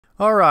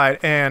Alright,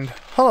 and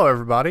hello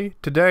everybody.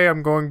 Today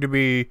I'm going to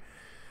be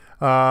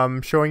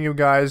showing you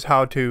guys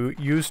how to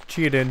use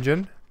Cheat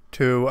Engine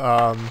to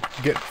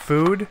get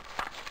food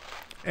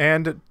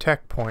and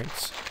tech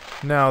points.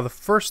 Now the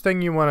first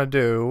thing you want to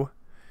do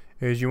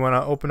is you want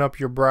to open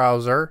up your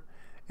browser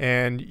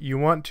and you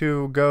want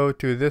to go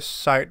to this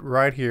site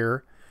right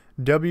here,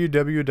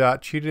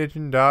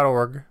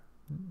 www.cheatengine.org,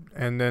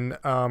 and then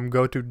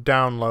go to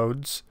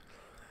downloads.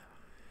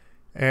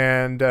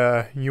 And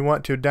you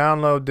want to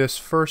download this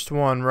first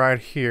one right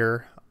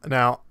here.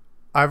 Now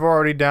I've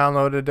already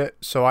downloaded it,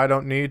 so I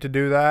don't need to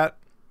do that.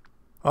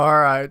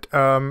 Alright,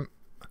 I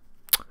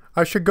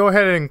should go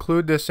ahead and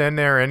include this in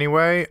there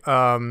anyway,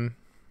 on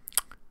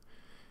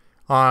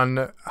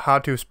how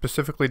to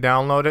specifically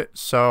download it,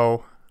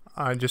 so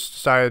I just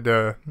decided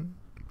to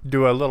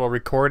do a little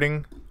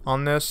recording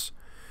on this.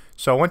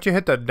 So once you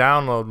hit the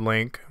download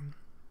link,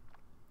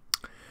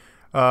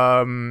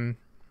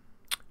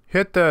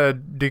 hit the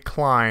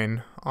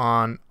decline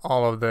on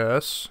all of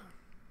this,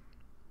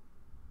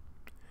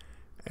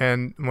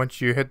 and once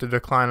you hit the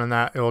decline on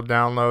that, it'll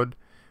download.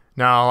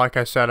 Now, like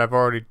I said, I've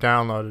already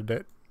downloaded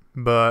it,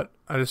 but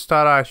I just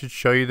thought I should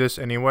show you this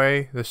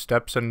anyway, the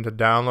steps into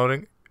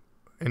downloading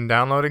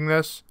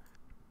this.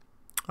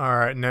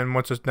 Alright, and then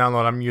once it's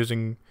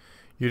downloaded,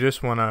 you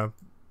just want to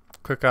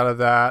click out of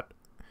that,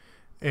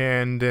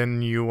 and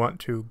then you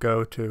want to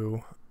go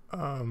to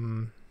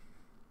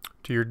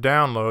your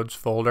downloads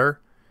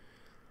folder.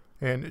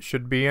 And it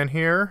should be in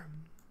here,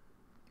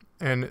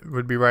 and it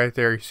would be right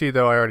there. You see,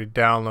 though, I already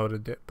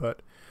downloaded it,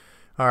 but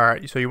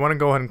alright, so you want to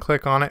go ahead and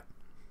click on it.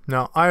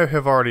 Now, I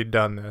have already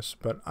done this,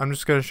 but I'm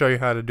just going to show you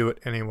how to do it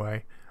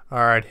anyway.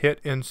 Alright, hit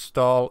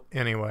install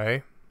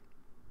anyway.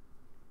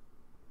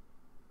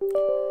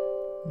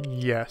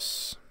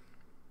 Yes.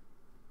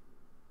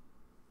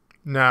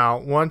 Now,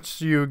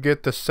 once you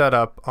get the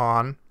setup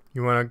on,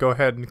 you want to go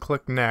ahead and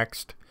click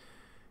next,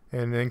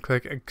 and then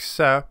click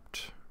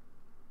accept.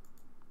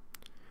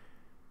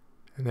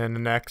 And then the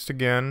next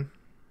again.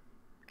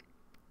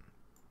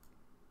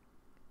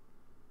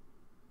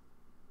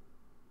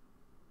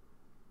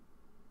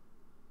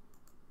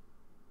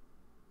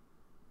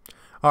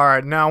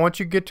 Alright, now once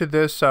you get to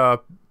this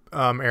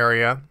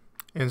area,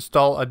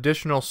 install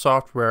additional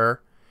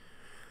software,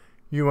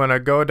 you want to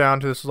go down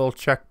to this little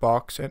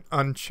checkbox and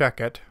uncheck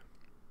it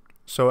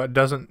so it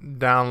doesn't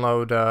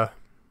download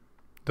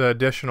the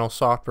additional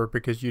software,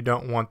 because you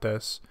don't want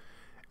this.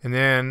 And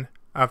then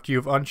after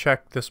you've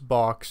unchecked this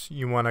box,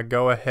 you want to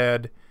go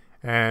ahead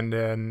and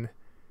then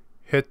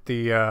hit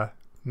the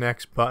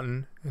next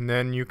button, and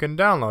then you can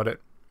download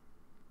it.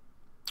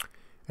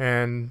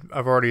 And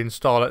I've already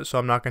installed it, so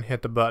I'm not going to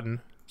hit the button.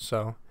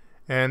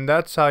 And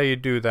that's how you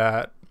do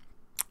that.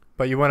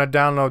 But you want to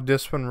download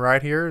this one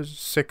right here,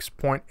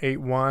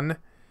 6.81.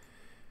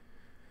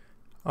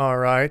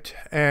 Alright,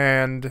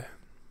 and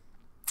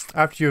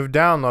after you've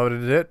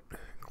downloaded it,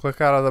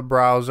 click out of the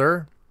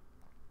browser,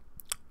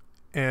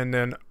 and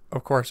then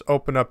of course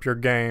open up your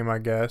game, I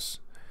guess,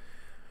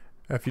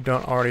 if you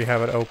don't already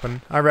have it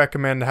open. I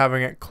recommend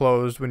having it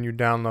closed when you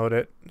download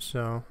it.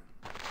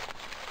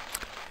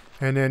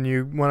 And then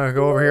you want to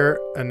go over here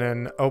and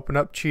then open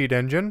up Cheat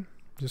Engine.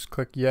 Just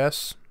click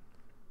yes,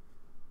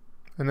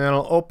 and then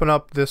it'll open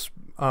up this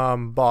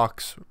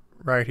box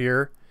right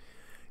here.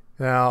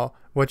 Now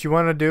what you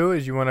want to do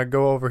is you want to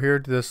go over here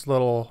to this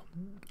little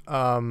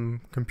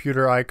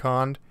computer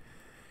icon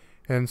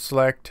and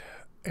select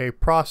a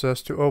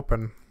process to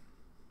open.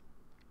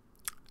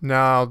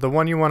 Now the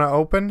one you want to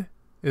open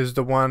is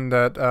the one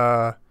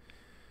that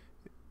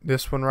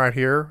this one right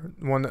here,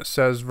 the one that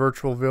says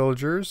virtual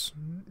villagers.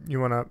 You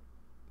want to,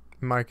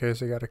 in my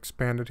case I got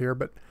expanded here,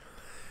 but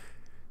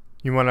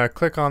you want to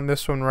click on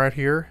this one right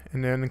here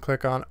and then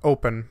click on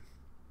open.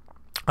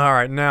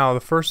 Alright, now the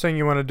first thing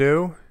you want to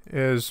do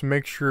is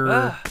make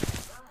sure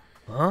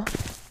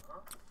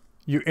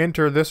you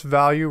enter this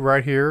value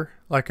right here.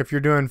 Like if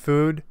you're doing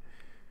food,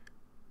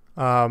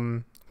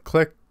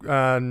 click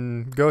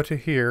and go to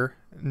here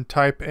and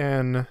type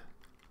in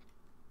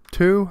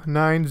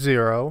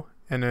 290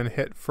 and then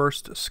hit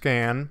first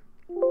scan,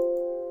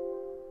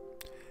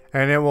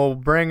 and it will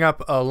bring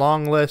up a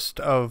long list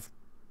of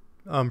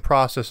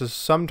processes.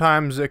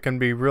 Sometimes it can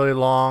be really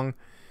long,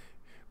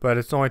 but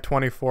it's only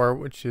 24,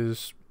 which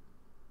is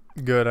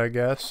good, I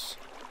guess.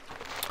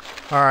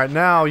 Alright,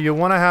 now you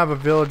want to have a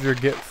villager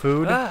get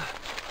food.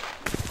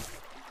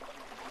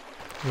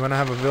 You want to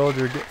have a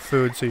villager get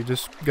food, so you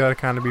just gotta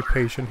kind of be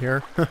patient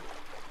here.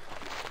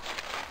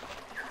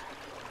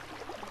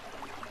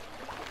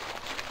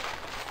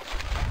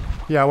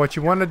 Yeah, what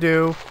you want to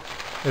do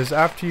is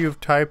after you've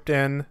typed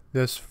in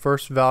this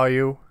first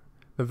value,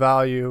 the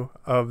value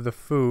of the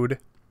food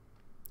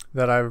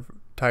that I've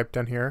typed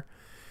in here,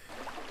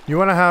 you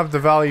want to have the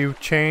value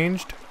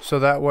changed so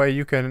that way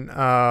you can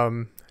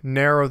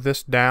narrow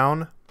this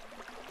down.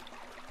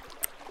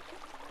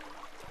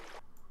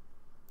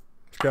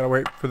 Just gotta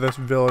wait for this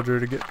villager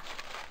to get...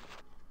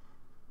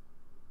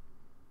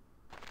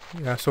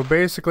 Yeah, so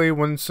basically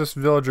once this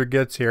villager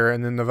gets here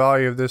and then the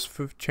value of this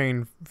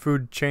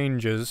food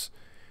changes,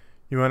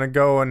 you want to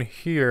go in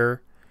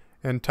here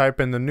and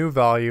type in the new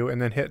value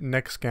and then hit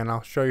next scan.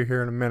 I'll show you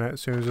here in a minute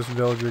as soon as this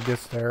villager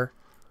gets there.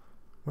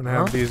 I'm gonna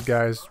have these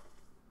guys.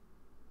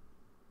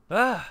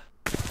 Alright,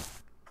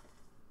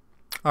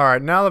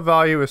 now the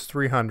value is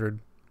 300.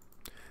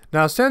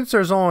 Now since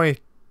there's only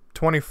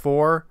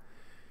 24,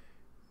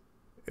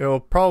 it'll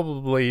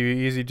probably be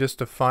easy just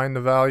to find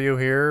the value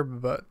here,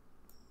 but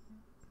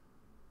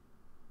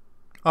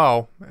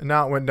oh,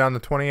 now it went down to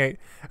 28.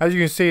 As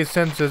you can see,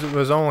 since it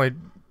was only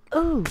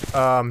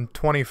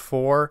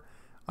 24,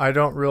 I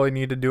don't really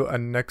need to do a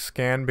next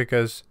scan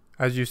because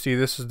as you see,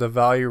 this is the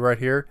value right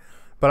here.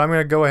 But I'm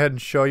going to go ahead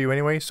and show you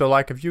anyway. So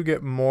like if you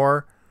get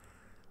more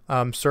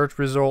search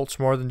results,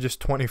 more than just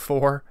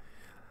 24,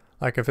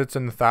 like if it's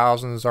in the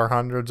thousands or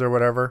hundreds or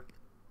whatever,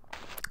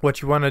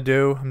 what you want to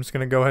do, I'm just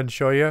going to go ahead and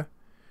show you.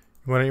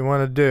 What you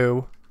want to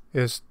do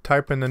is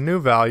type in the new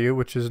value,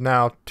 which is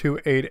now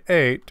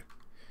 288,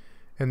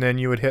 and then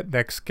you would hit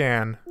next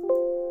scan.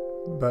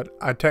 But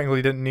I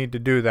technically didn't need to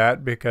do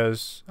that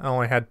because I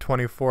only had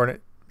 24 and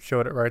it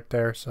showed it right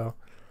there. So,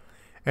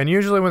 and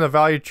usually when the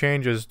value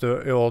changes,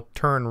 it will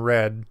turn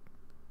red.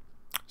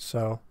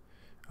 So,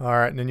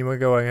 alright, and then you will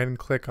go ahead and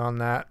click on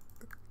that,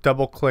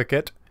 double click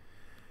it,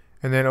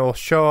 and then it will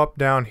show up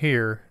down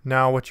here.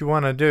 Now what you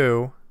want to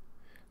do,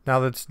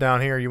 now that it's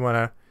down here, you want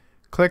to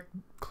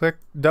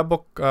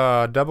double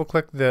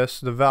click this,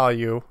 the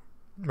value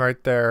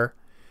right there,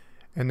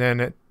 and then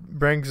it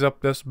brings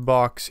up this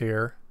box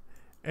here,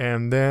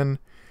 and then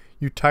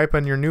you type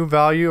in your new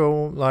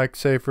value, like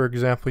say for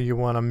example you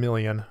want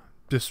 1,000,000,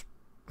 just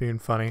being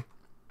funny.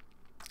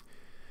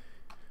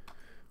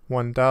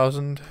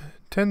 1,000,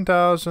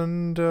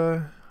 10,000,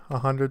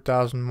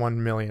 100,000,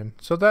 1,000,000.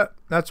 So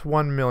that's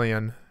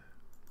 1,000,000.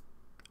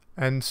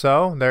 And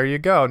so there you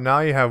go.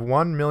 Now you have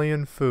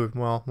 1,000,000 food.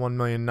 Well,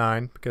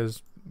 1,000,009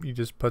 because you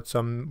just put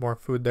some more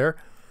food there.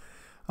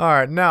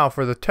 Alright, now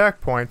for the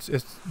tech points,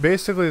 it's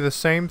basically the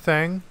same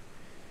thing.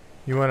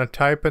 You want to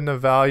type in the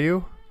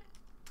value,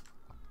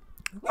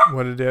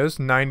 what it is,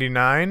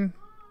 99,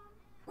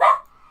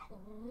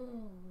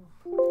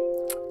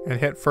 and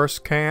hit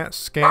first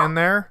scan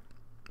there.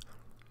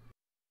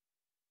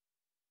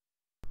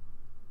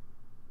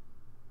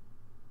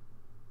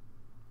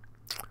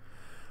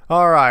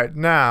 Alright,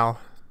 now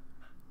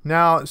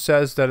it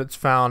says that it's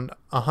found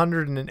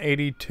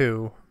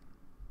 182.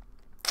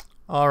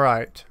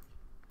 Alright.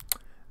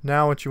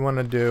 Now what you want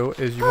to do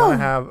is you want to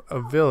have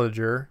a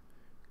villager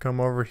come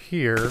over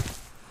here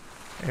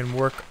and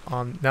work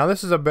on... Now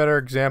this is a better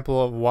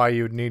example of why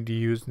you would need to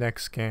use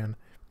next scan,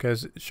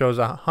 because it shows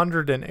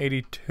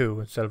 182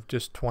 instead of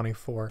just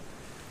 24.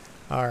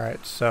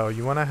 Alright, so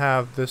you want to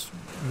have this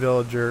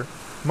villager...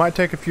 Might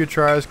take a few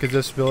tries because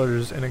this villager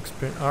is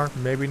inexperienced, or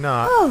maybe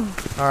not.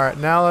 Alright,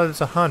 now that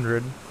it's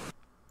 100,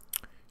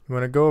 you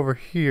want to go over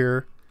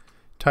here,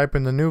 type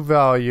in the new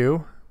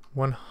value,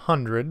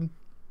 100,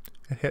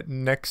 and hit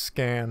next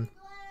scan.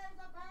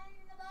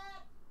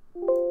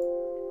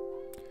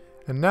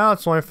 And now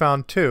it's only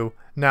found 2.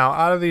 Now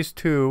out of these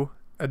 2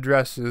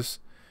 addresses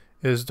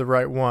is the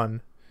right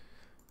one.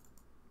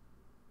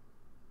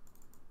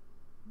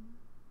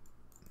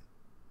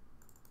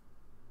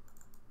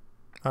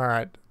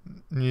 Alright,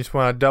 you just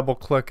want to double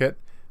click it.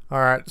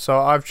 Alright, so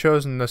I've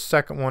chosen the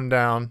second one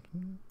down.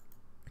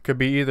 It could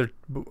be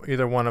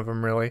either one of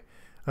them really.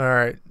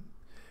 Alright,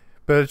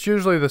 but it's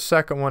usually the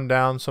second one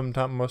down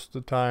sometime, most of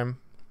the time,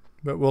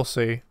 but we'll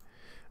see.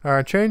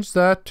 Alright, change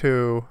that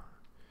to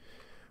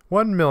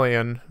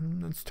 1,000,000.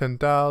 That's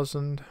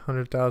 10,000,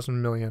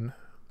 100,000, million.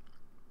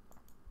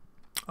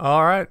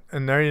 Alright,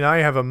 and there now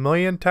you have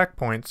 1,000,000 tech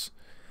points.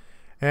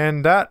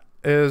 And that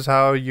is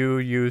how you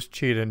use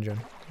Cheat Engine.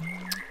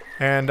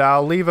 And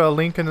I'll leave a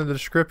link in the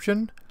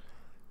description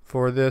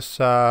for this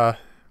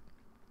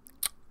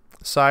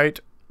site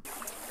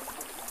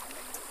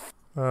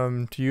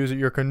to use at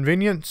your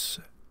convenience.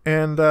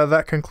 And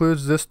that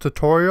concludes this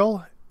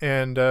tutorial.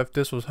 And if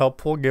this was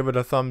helpful, give it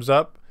a thumbs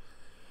up.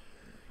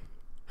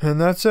 And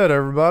that's it,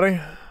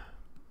 everybody.